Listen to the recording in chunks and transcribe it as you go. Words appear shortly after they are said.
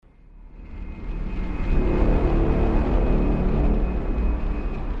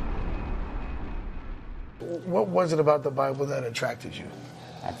what was it about the Bible that attracted you?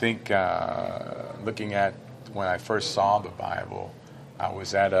 I think looking at when I first saw the Bible, I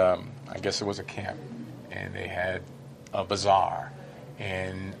was at I guess it was a camp, and they had a bazaar,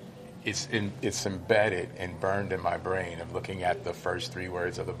 and it's embedded and burned in my brain of looking at the first 3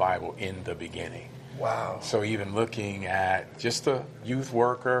 words of the Bible, in the beginning. Wow. So even looking at just a youth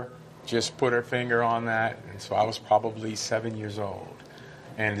worker, just put her finger on that, and so I was probably 7 years old,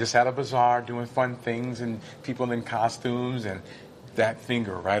 and just had a bazaar doing fun things and people in costumes, and that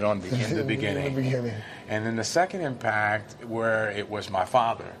finger right on the in the beginning. In the beginning. And then the second impact, where it was my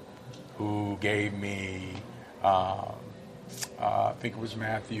father who gave me, I think it was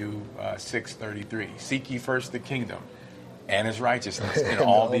Matthew 6:33. Seek ye first the kingdom and his righteousness, and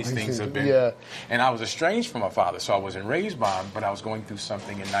all these things have been. Yeah. And I was estranged from my father, so I wasn't raised by him, but I was going through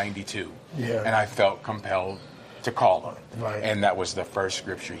something in '92. Yeah. And I felt compelled to call him. Right. And that was the first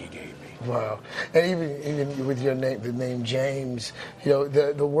scripture he gave me. Wow. And even with your name, the name James,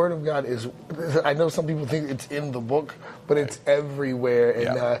 the Word of God is, I know some people think it's in the book, but it's everywhere.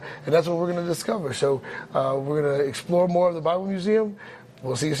 And and that's what we're going to discover. So we're going to explore more of the Bible Museum.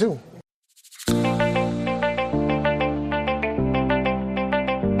 We'll see you soon.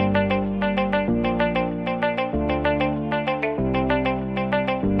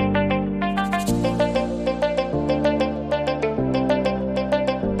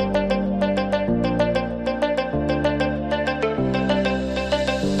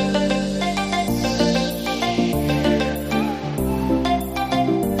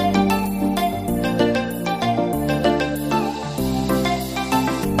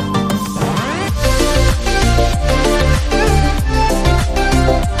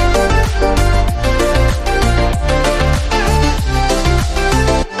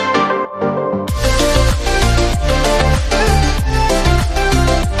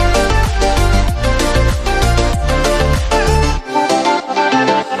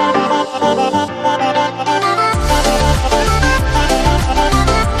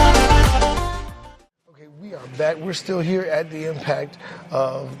 We're still here at the Impact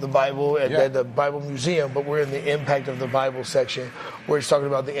of the Bible at the Bible Museum, but we're in the Impact of the Bible section where it's talking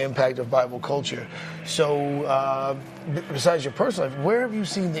about the impact of Bible culture. So besides your personal life, where have you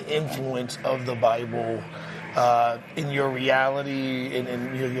seen the influence of the Bible in your reality,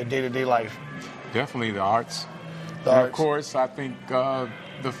 in your day-to-day life? Definitely the arts. Of course, I think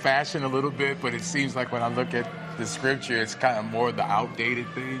the fashion a little bit, but it seems like when I look at the scripture, it's kind of more the outdated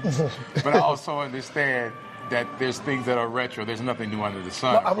things. But I also understand that there's things that are retro. There's nothing new under the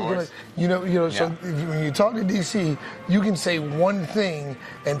sun. Of course. So when you talk to DC, you can say one thing,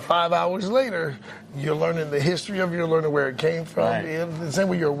 and 5 hours later, you're learning the history of it, you're learning where it came from. Right. The same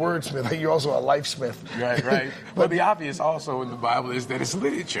way you're a wordsmith, you're also a lifesmith. Right. But the obvious also in the Bible is that it's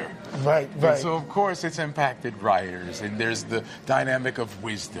literature. Right. And so, of course, it's impacted writers, and there's the dynamic of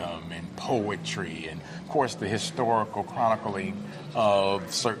wisdom and poetry, and, of course, the historical chronicling of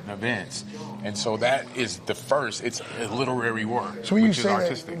certain events. And so that is the first. It's a literary work, so when which is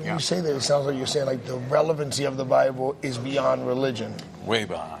artistic. When you say that, it sounds like you're saying like the relevancy of the Bible is beyond religion. Way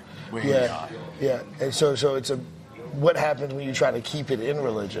beyond. Beyond. Yeah. And so it's what happens when you try to keep it in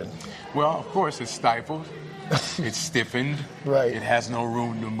religion? Well, of course, it's stifled. It's stiffened. Right. It has no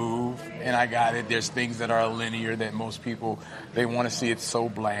room to move. And I got it. There's things that are linear that most people, they want to see it so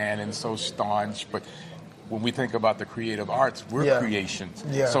bland and so staunch. But when we think about the creative arts, we're creations.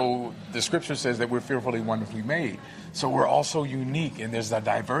 Yeah. So the scripture says that we're fearfully, wonderfully made. So we're also unique, and there's a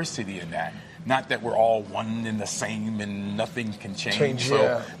diversity in that. Not that we're all one and the same and nothing can change.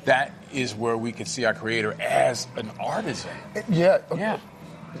 So that is where we can see our Creator as an artisan. Yeah.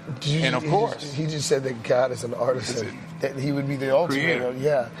 And of course, he just said that God is an artisan, that he would be the ultimate creator.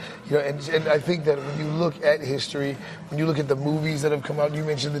 Yeah, and I think that when you look at history, when you look at the movies that have come out, you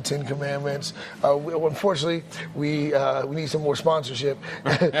mentioned the Ten Commandments. Unfortunately, we need some more sponsorship.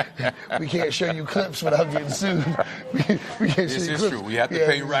 We can't show you clips without getting sued. We can't this show you is clips. true. We have to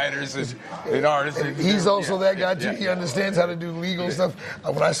pay writers and artists. And he's also that guy too. He understands how to do legal stuff.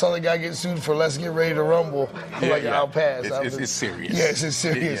 When I saw the guy get sued for "Let's Get Ready to Rumble," I'm like, I'll pass. It's serious. Yes, it's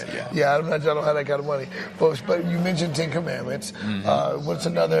serious. Yeah, I don't have that kind of money. But you mentioned Ten Commandments. What's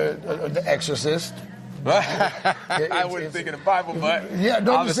another? The Exorcist. I wasn't thinking of the Bible, but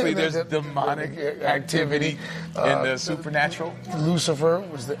obviously there's demonic activity in the supernatural. Lucifer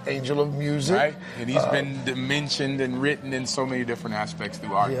was the angel of music. Right, and he's been mentioned and written in so many different aspects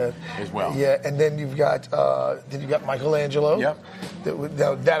through art as well. Yeah, and then you've got Michelangelo. Yep.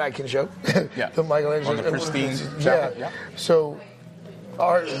 That I can show. The Michelangelo. On the pristine chapel. Yeah. So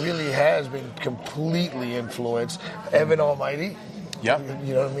art really has been completely influenced. Evan Almighty. Yep.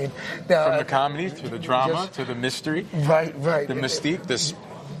 You know what I mean? Now, From the comedy to the drama to the mystery. Right. The mystique,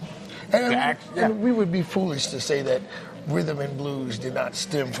 and we would be foolish to say that rhythm and blues did not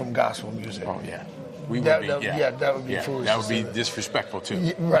stem from gospel music. Oh, yeah. That would be foolish. That would be disrespectful too.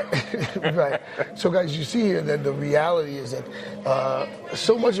 Yeah, right, right. So, guys, you see here that the reality is that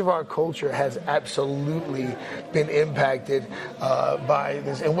so much of our culture has absolutely been impacted by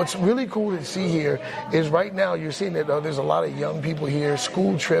this. And what's really cool to see here is right now you're seeing that there's a lot of young people here,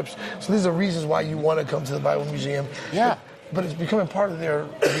 school trips. So these are reasons why you want to come to the Bible Museum. Yeah. But it's becoming part of their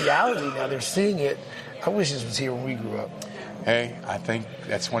reality now. They're seeing it. I wish this was here when we grew up. Hey, I think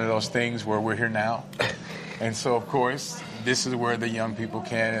that's one of those things where we're here now. And so, of course, this is where the young people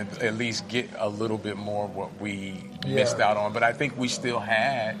can at least get a little bit more of what we missed out on. But I think we still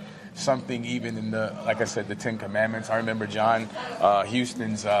had something even in the, like I said, the Ten Commandments. I remember John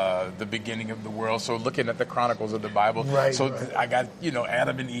Houston's The Beginning of the World. So looking at the Chronicles of the Bible. Right. So I got,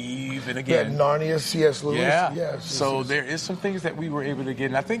 Adam and Eve, and again. Narnia, C.S. Lewis. Yeah. Yes, so there is some things that we were able to get.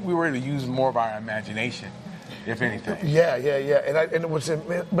 And I think we were able to use more of our imagination, if anything. Yeah. And I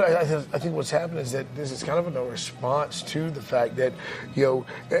think what's happened is that this is kind of a response to the fact that,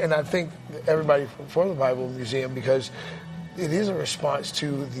 and I think everybody for the Bible Museum, because it is a response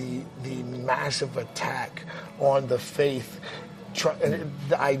to the massive attack on the faith,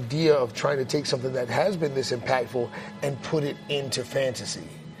 the idea of trying to take something that has been this impactful and put it into fantasy.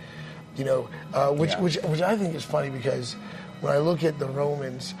 Which I think is funny, because when I look at the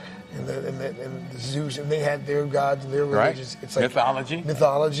Romans and the Zeus, and they had their gods and their religions. Right. It's like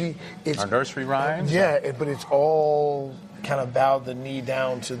mythology. It's our nursery rhymes. But it's all kind of bowed the knee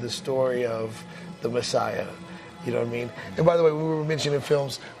down to the story of the Messiah. You know what I mean? And by the way, when we were mentioning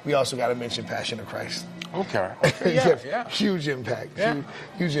films, we also got to mention Passion of Christ. Okay. Yeah. Huge impact. Yeah.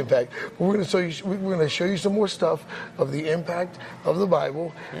 Huge impact. But we're going to show you some more stuff of the impact of the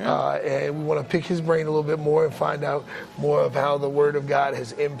Bible, and we want to pick his brain a little bit more and find out more of how the Word of God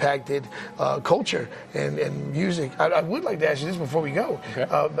has impacted culture and music. I would like to ask you this before we go,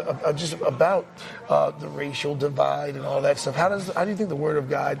 just about the racial divide and all that stuff. How do you think the Word of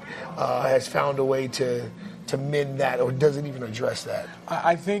God has found a way to mend that, or does it even address that?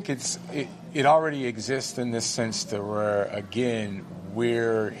 I think it already exists in this sense to where, again,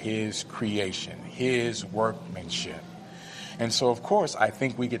 we're his creation, his workmanship. And so, of course, I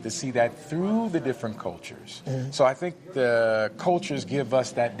think we get to see that through the different cultures. Mm-hmm. So I think the cultures give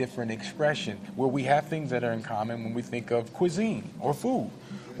us that different expression where we have things that are in common when we think of cuisine or food,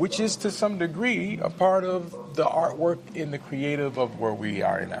 which is to some degree a part of the artwork in the creative of where we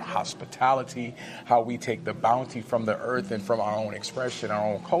are in our hospitality, how we take the bounty from the earth and from our own expression,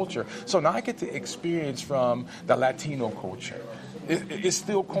 our own culture. So now I get to experience from the Latino culture. It's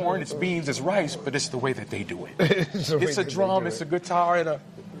still corn, it's beans, it's rice, but it's the way that they do it. It's a drum, it's a guitar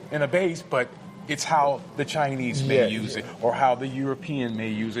and a bass, but it's how the Chinese may use it, or how the European may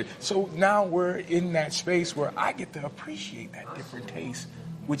use it. So now we're in that space where I get to appreciate that different taste,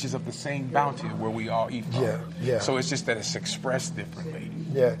 which is of the same bounty where we all eat from. So it's just that it's expressed differently.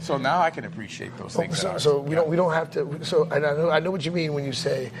 So now I can appreciate those things. We don't have to. So and I know what you mean when you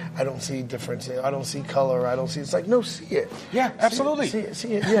say I don't see difference. I don't see color. I don't see. It's like, no, see it. Yeah, absolutely.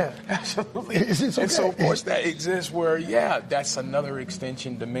 See it. Yeah, absolutely. It's okay. And so of course that exists where that's another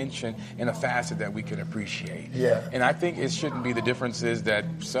extension, dimension, and a facet that we can appreciate. Yeah. And I think it shouldn't be the differences that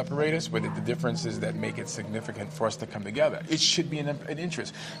separate us, but the differences that make it significant for us to come together. It should be an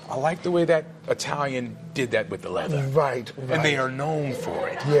interest. I like the way that Italian did that with the leather. Right. And they are known for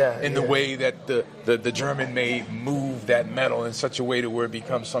it. In the way that the German may move that metal in such a way to where it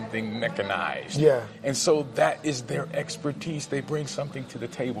becomes something mechanized. And so that is their expertise. They bring something to the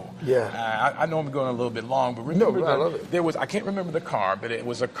table. I know I'm going a little bit long, but remember I love it. There was, I can't remember the car, but it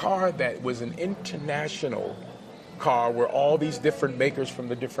was a car that was an international car where all these different makers from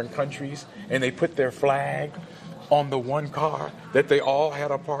the different countries, and they put their flag on the one car that they all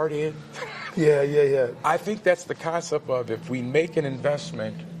had a part in. I think that's the concept of, if we make an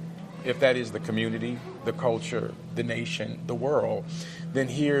investment, if that is the community, the culture, the nation, the world, then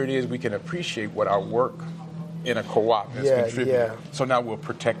here it is, we can appreciate what our work in a co-op has contributed. So now we'll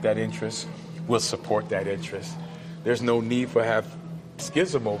protect that interest, we'll support that interest. There's no need for have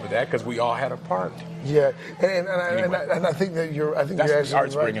schism over that, because we all had a part. And I think that you're absolutely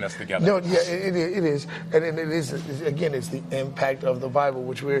art's right. bringing us together. No, it is, and it is, again, it's the impact of the Bible,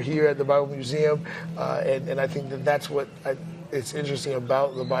 which we're here at the Bible Museum, and I think that's what it's interesting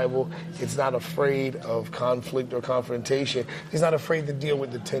about the Bible. It's not afraid of conflict or confrontation. It's not afraid to deal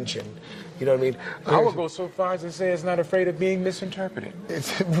with the tension. You know what I mean? I would go so far as to say it's not afraid of being misinterpreted.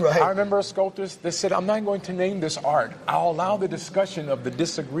 Right. I remember a sculptor that said, I'm not going to name this art. I'll allow the discussion of the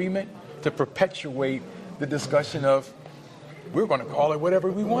disagreement to perpetuate the discussion of, we're going to call it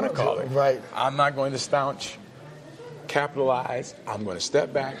whatever we want to call it. Right. I'm not going to capitalize. I'm going to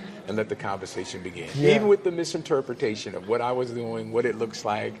step back and let the conversation begin. Yeah. Even with the misinterpretation of what I was doing, what it looks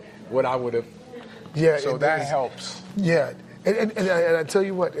like, what I would have. Yeah. So that helps. Yeah. And I tell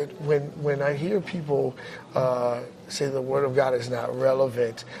you what, when I hear people say the Word of God is not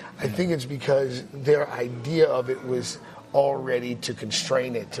relevant, I think it's because their idea of it was already to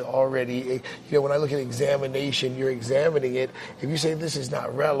constrain it, to already, when I look at examination, you're examining it. If you say this is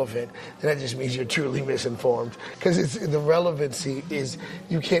not relevant, then that just means you're truly misinformed. Because the relevancy is,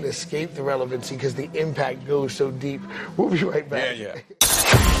 you can't escape the relevancy because the impact goes so deep. We'll be right back. Yeah.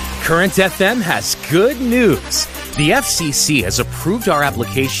 Current FM has good news. The FCC has approved our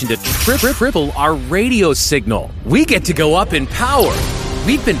application to triple our radio signal. We get to go up in power.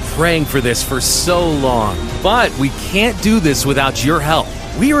 We've been praying for this for so long, but we can't do this without your help.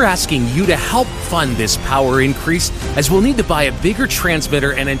 We are asking you to help fund this power increase, as we'll need to buy a bigger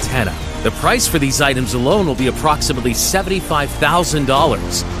transmitter and antenna. The price for these items alone will be approximately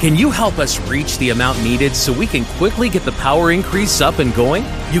 $75,000. Can you help us reach the amount needed so we can quickly get the power increase up and going?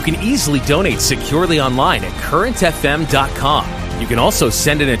 You can easily donate securely online at currentfm.com. You can also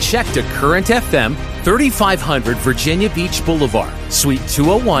send in a check to Current FM, 3500 Virginia Beach Boulevard, Suite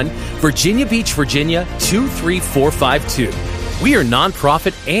 201, Virginia Beach, Virginia 23452. We are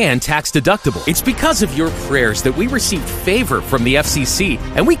nonprofit and tax deductible. It's because of your prayers that we received favor from the FCC,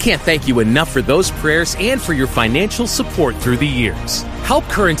 and we can't thank you enough for those prayers and for your financial support through the years. Help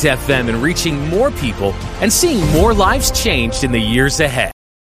Current FM in reaching more people and seeing more lives changed in the years ahead.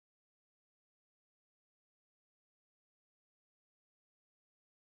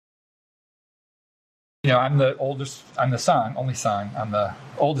 I'm the oldest, I'm the son, only son, I'm the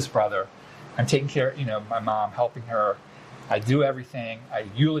oldest brother. I'm taking care of, my mom, helping her. I do everything. I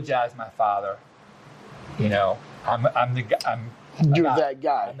eulogize my father. I'm the guy. You're that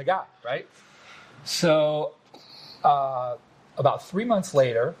guy. I'm the guy, right? So about 3 months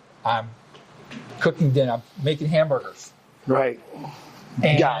later, I'm cooking dinner. I'm making hamburgers. Right.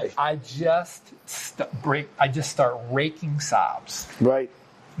 And I just start raking sobs. Right.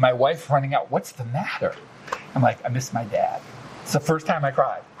 My wife running out, what's the matter? I'm like, I miss my dad. It's the first time I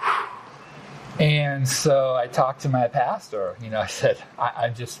cried. And so I talked to my pastor. I said,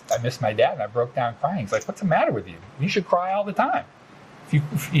 I miss my dad, and I broke down crying. He's like, what's the matter with you? You should cry all the time.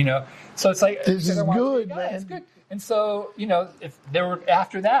 So it's like, this is good, man. It's good. And so, if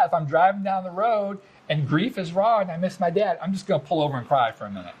after that, if I'm driving down the road and grief is raw and I miss my dad, I'm just going to pull over and cry for a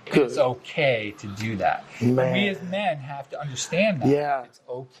minute. Good. It's okay to do that. Man. We as men have to understand that. Yeah. It's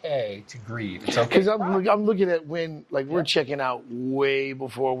okay to grieve. It's okay. Because I'm looking at when, we're checking out way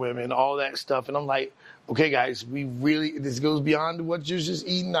before women, all that stuff. And I'm like, okay, guys, this goes beyond what you're just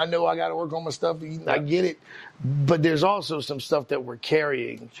eating. I know I got to work on my stuff. I get it. But there's also some stuff that we're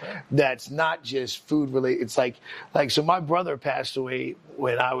carrying that's not just food related. It's so my brother passed away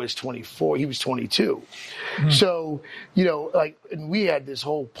when I was 24. He was 22. Mm. So, and we had this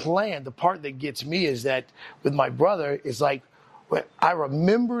whole plan. The part that gets me is that with my brother, it's I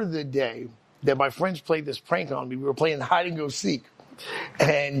remember the day that my friends played this prank on me. We were playing hide and go seek.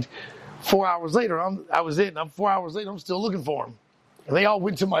 And 4 hours later, I'm 4 hours later, I'm still looking for him. And they all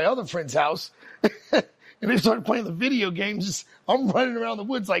went to my other friend's house. And they started playing the video games. I'm running around the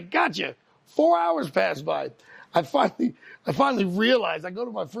woods gotcha. 4 hours passed by. I finally realized, I go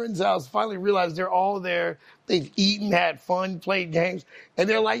to my friend's house, finally realized they're all there. They've eaten, had fun, played games. And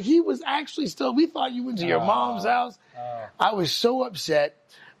they're like, he was actually we thought you went to your mom's house. I was so upset.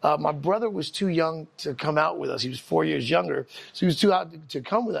 My brother was too young to come out with us. He was 4 years younger. So he was too out to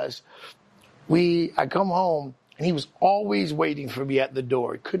come with us. I come home. And he was always waiting for me at the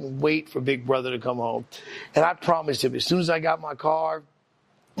door. He couldn't wait for Big Brother to come home. And I promised him, as soon as I got my car,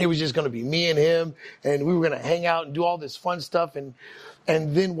 it was just going to be me and him. And we were going to hang out and do all this fun stuff. And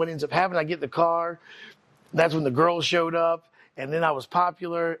then what ends up happening, I get the car. That's when the girls showed up. And then I was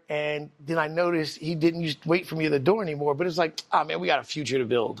popular. And then I noticed he didn't used to wait for me at the door anymore. But it's man, we got a future to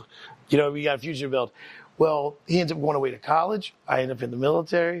build. We got a future to build. Well, he ends up going away to college. I end up in the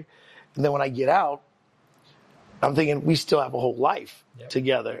military. And then when I get out, I'm thinking we still have a whole life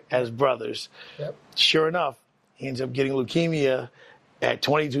together as brothers. Yep. Sure enough, he ends up getting leukemia at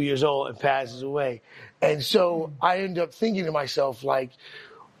 22 years old and passes away. And so I end up thinking to myself,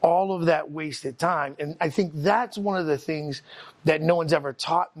 all of that wasted time. And I think that's one of the things that no one's ever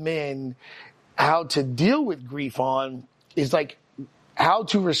taught men how to deal with grief on is how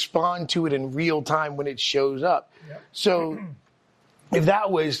to respond to it in real time when it shows up. Yep. So if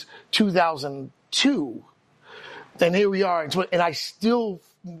that was 2002, then here we are. And I still,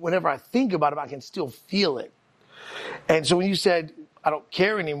 whenever I think about it, I can still feel it. And so when you said, I don't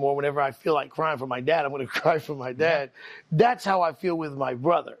care anymore, whenever I feel like crying for my dad, I'm going to cry for my dad. Yeah. That's how I feel with my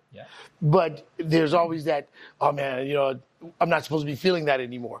brother. Yeah. But there's always that, oh man, I'm not supposed to be feeling that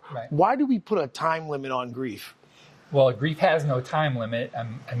anymore. Right. Why do we put a time limit on grief? Well, grief has no time limit.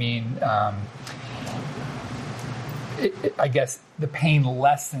 I guess the pain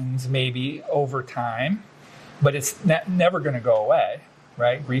lessens maybe over time, but it's never going to go away,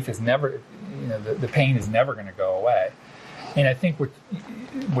 right? Grief is never, the pain is never going to go away. And I think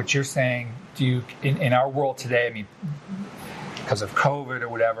what you're saying, in our world today, because of COVID or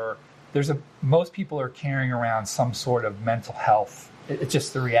whatever, most people are carrying around some sort of mental health. It's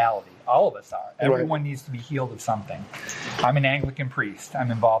just the reality. All of us are. Everyone needs to be healed of something. I'm an Anglican priest. I'm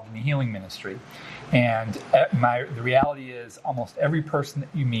involved in the healing ministry. And the reality is almost every person that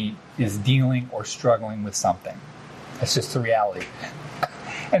you meet is dealing or struggling with something. It's just the reality.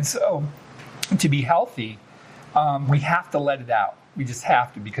 And so to be healthy, we have to let it out. We just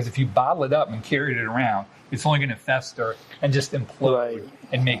have to, because if you bottle it up and carry it around, it's only going to fester and just implode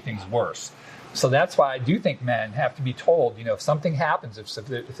and make things worse. So that's why I do think men have to be told, if something happens,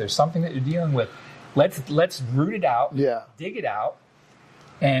 if there's something that you're dealing with, let's root it out, dig it out,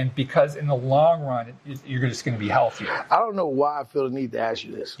 and because in the long run, you're just going to be healthier. I don't know why I feel the need to ask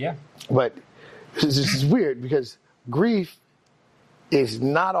you this. Yeah. But this is weird, because grief is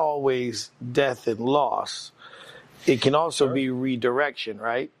not always death and loss. It can also be redirection,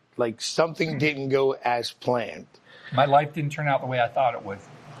 right? Like something didn't go as planned. My life didn't turn out the way I thought it would.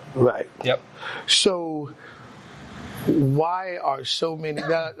 Right. Yep. So why are so many,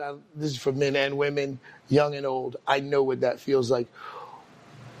 now this is for men and women, young and old, I know what that feels like.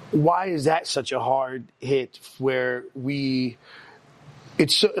 Why is that such a hard hit where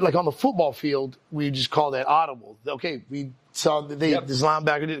it's so, like on the football field, we just call that audible. Okay, we saw this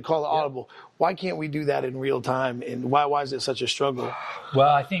linebacker didn't call it audible. Why can't we do that in real time? And why is it such a struggle?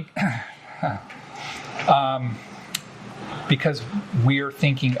 Well, I think because we're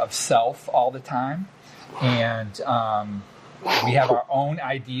thinking of self all the time, and we have our own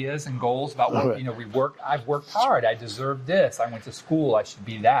ideas and goals about what I've worked hard. I deserve this. I went to school. I should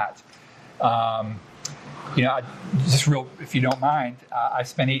be that. Just real, if you don't mind,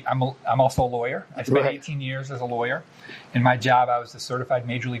 I'm also a lawyer. I spent 18 years as a lawyer. In my job, I was a certified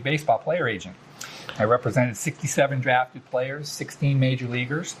Major League Baseball player agent. I represented 67 drafted players, 16 major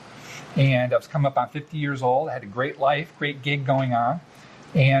leaguers, and I was coming up on 50 years old. I had a great life, great gig going on,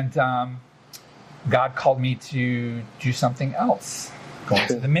 and God called me to do something else, go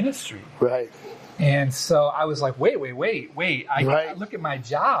into the ministry. Right. And so I was like, wait. I look at my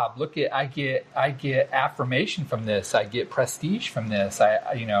job. I get affirmation from this. I get prestige from this.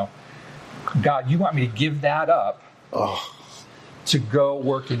 God, you want me to give that up to go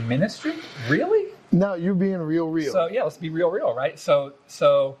work in ministry? Really? No, you're being real. So yeah, let's be real, right? So it's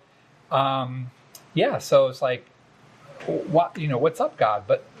like, what's up, God?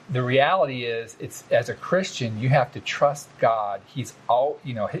 But the reality is, it's as a Christian, you have to trust God. He has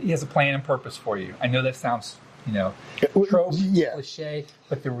a plan and purpose for you. I know that sounds, trope, cliche,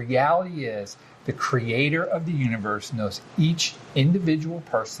 but the reality is, the creator of the universe knows each individual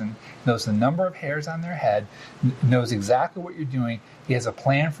person, knows the number of hairs on their head, knows exactly what you're doing. He has a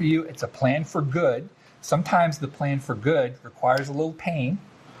plan for you. It's a plan for good. Sometimes the plan for good requires a little pain.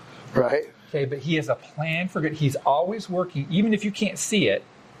 Right. Okay, but he has a plan for good. He's always working, even if you can't see it.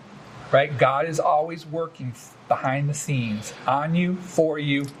 Right? God is always working behind the scenes, on you, for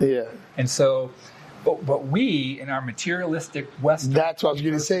you. Yeah. And so, but we, in our materialistic Western... That's what I was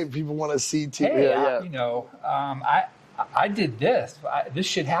going to say. People want to see too. Hey, I did this. This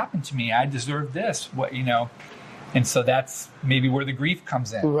should happen to me. I deserve this. And so that's maybe where the grief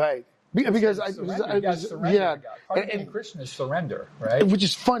comes in. Right. Because surrender. Part of being Christian is surrender, right? Which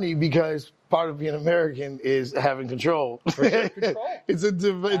is funny, because part of being American is having control. Control. It's a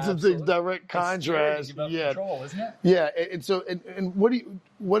direct contrast. Control, isn't it? Yeah. And so, and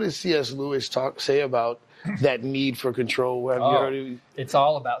what does C.S. Lewis say about that need for control? It's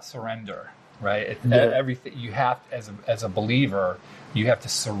all about surrender, right? Everything you have, as a believer, you have to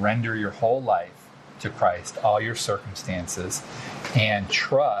surrender your whole life to Christ, all your circumstances, and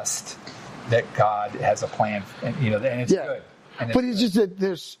trust that God has a plan, and it's good. But it's just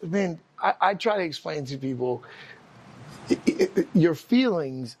that I try to explain to people, your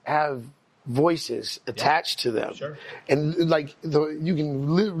feelings have voices attached to them. Sure. And like you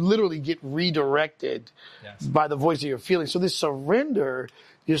can literally get redirected by the voice that you're feeling. So this surrender,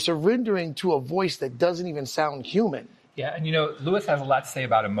 you're surrendering to a voice that doesn't even sound human. Yeah, and Lewis has a lot to say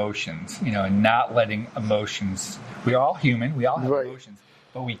about emotions, and not letting emotions, we're all human, we all have emotions,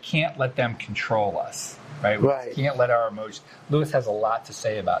 but we can't let them control us, right? We can't let our emotions. Lewis has a lot to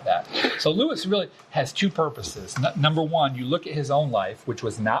say about that. So Lewis really has two purposes. Number one, you look at his own life, which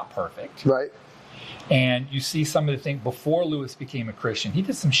was not perfect. Right. And you see some of the things before Lewis became a Christian. He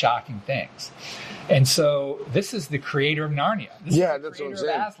did some shocking things. And so this is the creator of Narnia. This is the creator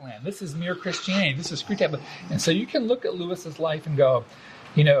of Aslan. This is mere Christianity. This is screwtape. And so you can look at Lewis's life and go,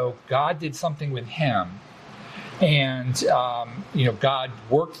 God did something with him. And, God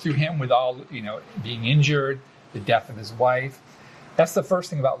worked through him with all, being injured, the death of his wife. That's the first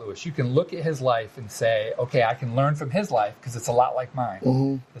thing about Lewis. You can look at his life and say, okay, I can learn from his life because it's a lot like mine.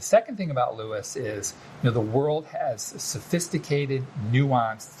 Mm-hmm. The second thing about Lewis is, the world has sophisticated,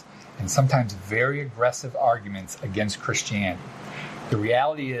 nuanced, and sometimes very aggressive arguments against Christianity. The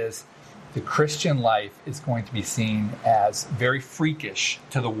reality is the Christian life is going to be seen as very freakish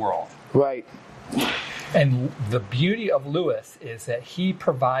to the world. Right. And the beauty of Lewis is that he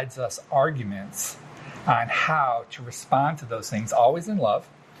provides us arguments on how to respond to those things, always in love.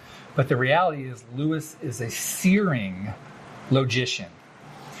 But the reality is Lewis is a searing logician.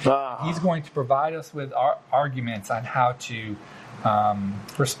 He's going to provide us with arguments on how to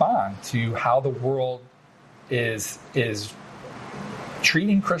respond to how the world is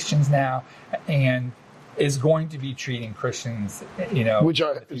treating Christians now and is going to be treating Christians, which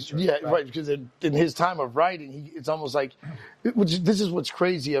are, right? Because in his time of writing, it's almost like, this is what's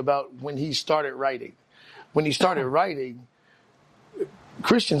crazy about when he started writing. When he started writing,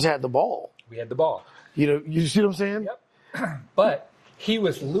 Christians had the ball. We had the ball. You see what I'm saying? Yep. But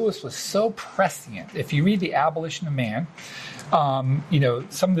Lewis was so prescient. If you read The Abolition of Man, some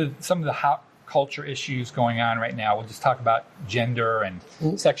of the hot culture issues going on right now. We'll just talk about gender and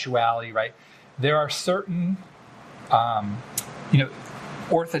sexuality, right? There are certain,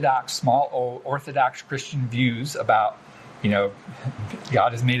 orthodox Christian views about,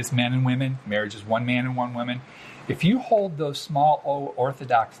 God has made us men and women. Marriage is one man and one woman. If you hold those small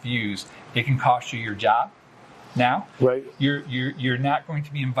orthodox views, it can cost you your job. Now, right? You're not going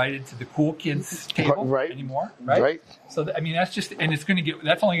to be invited to the cool kids table anymore, right? Right. So that's just, and that's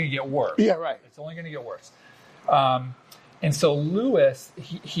only going to get worse. Yeah, right. It's only going to get worse. And so Lewis,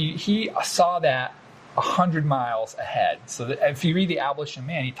 he saw that 100 miles ahead. So that if you read The Abolition of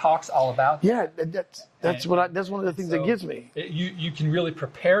Man, he talks all about that. Yeah, that's one of the things that gets me. You can really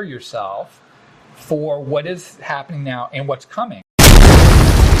prepare yourself for what is happening now and what's coming.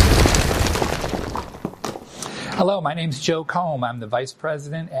 Hello, my name is Joe Kohm. I'm the Vice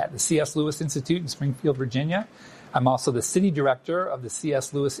President at the C.S. Lewis Institute in Springfield, Virginia. I'm also the City Director of the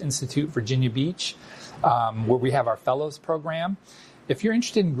C.S. Lewis Institute, Virginia Beach, where we have our Fellows Program. If you're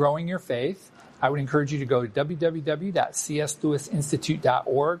interested in growing your faith, I would encourage you to go to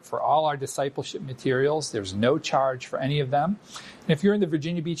www.cslewisinstitute.org for all our discipleship materials. There's no charge for any of them. And if you're in the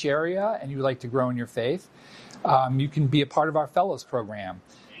Virginia Beach area and you would like to grow in your faith, you can be a part of our Fellows Program.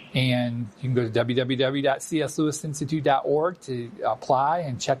 And you can go to www.cslewisinstitute.org to apply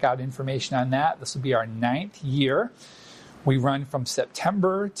and check out information on that. This will be our 9th year. We run from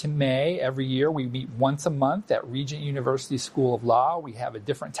September to May every year. We meet once a month at Regent University School of Law. We have a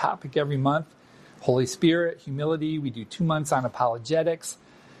different topic every month. Holy Spirit, humility. We do 2 months on apologetics.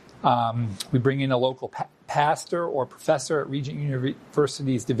 We bring in a local pastor or professor at Regent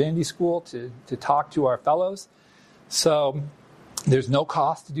University's Divinity School to talk to our fellows. So there's no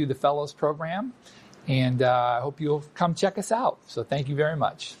cost to do the Fellows Program, and I hope you'll come check us out. So thank you very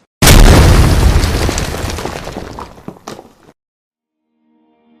much.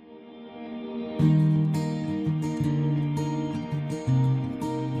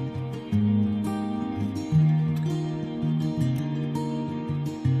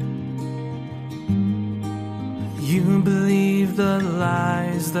 You believed the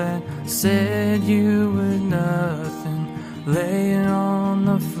lies that said you were nothing, laying on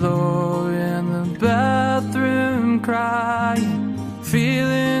the floor in the bathroom crying,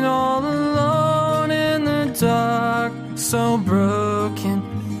 feeling all alone in the dark, so broken.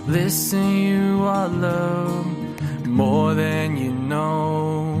 Listen, you are loved more than you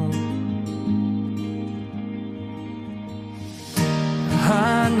know.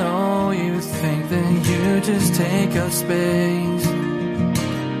 I know you think that you just take up space.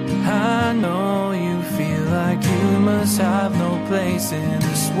 I know you feel like you must have no place in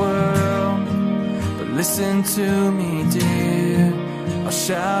this world. But listen to me, dear, I'll I'll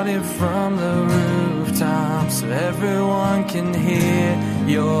shout it from the rooftops so everyone can hear.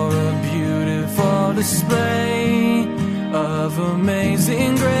 You're a beautiful display of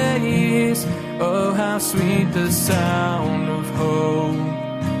amazing grace. Oh, how sweet the sound of hope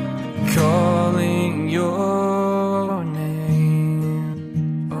calling your name.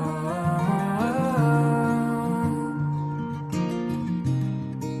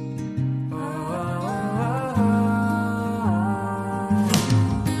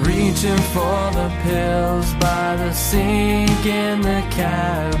 Reaching for the pills by the sink in the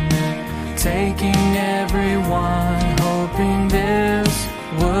cabinet, taking everyone, hoping this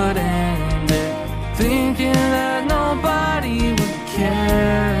would end it, thinking that nobody would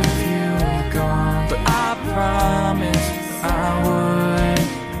care if you were gone, but I promised I would.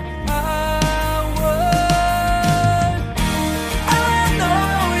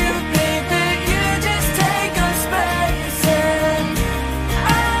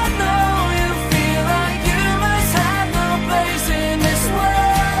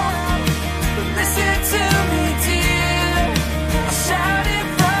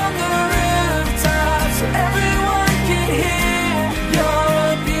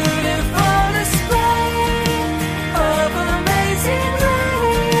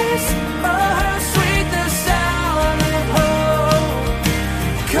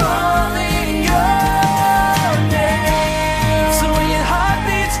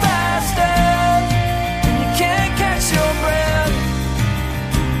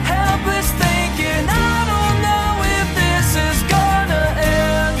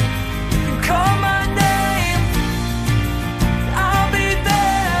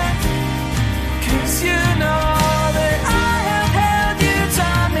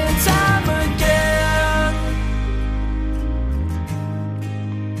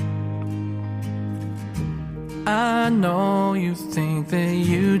 I know you think that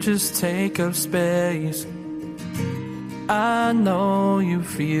you just take up space. I know you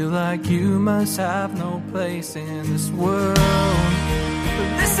feel like you must have no place in this world. But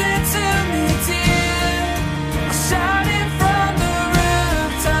listen to me, dear. I'll shout it from the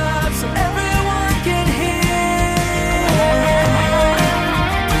rooftops so everyone can hear.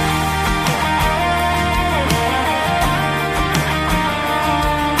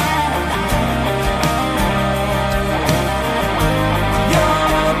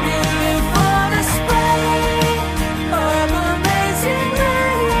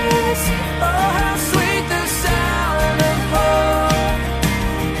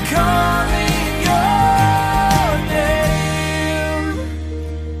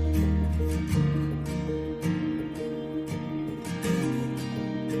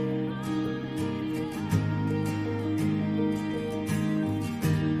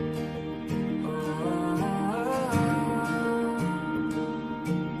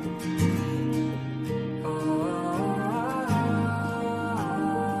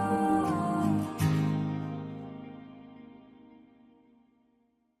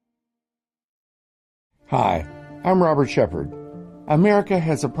 Hi, I'm Robert Shepard. America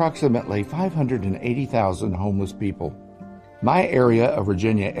has approximately 580,000 homeless people. My area of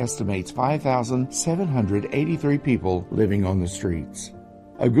Virginia estimates 5,783 people living on the streets.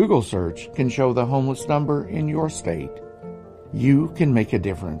 A Google search can show the homeless number in your state. You can make a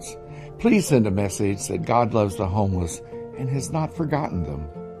difference. Please send a message that God loves the homeless and has not forgotten them.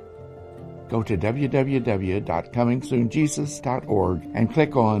 Go to www.comingsoonjesus.org and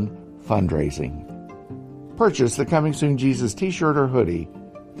click on Fundraising. Purchase the Coming Soon Jesus t-shirt or hoodie.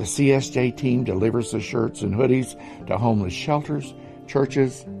 The CSJ team delivers the shirts and hoodies to homeless shelters,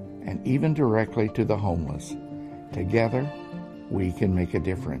 churches, and even directly to the homeless. Together, we can make a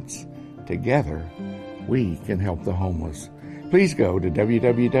difference. Together, we can help the homeless. Please go to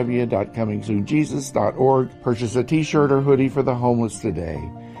www.comingsoonjesus.org. Purchase a t-shirt or hoodie for the homeless today.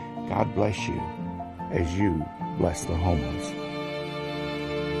 God bless you as you bless the homeless.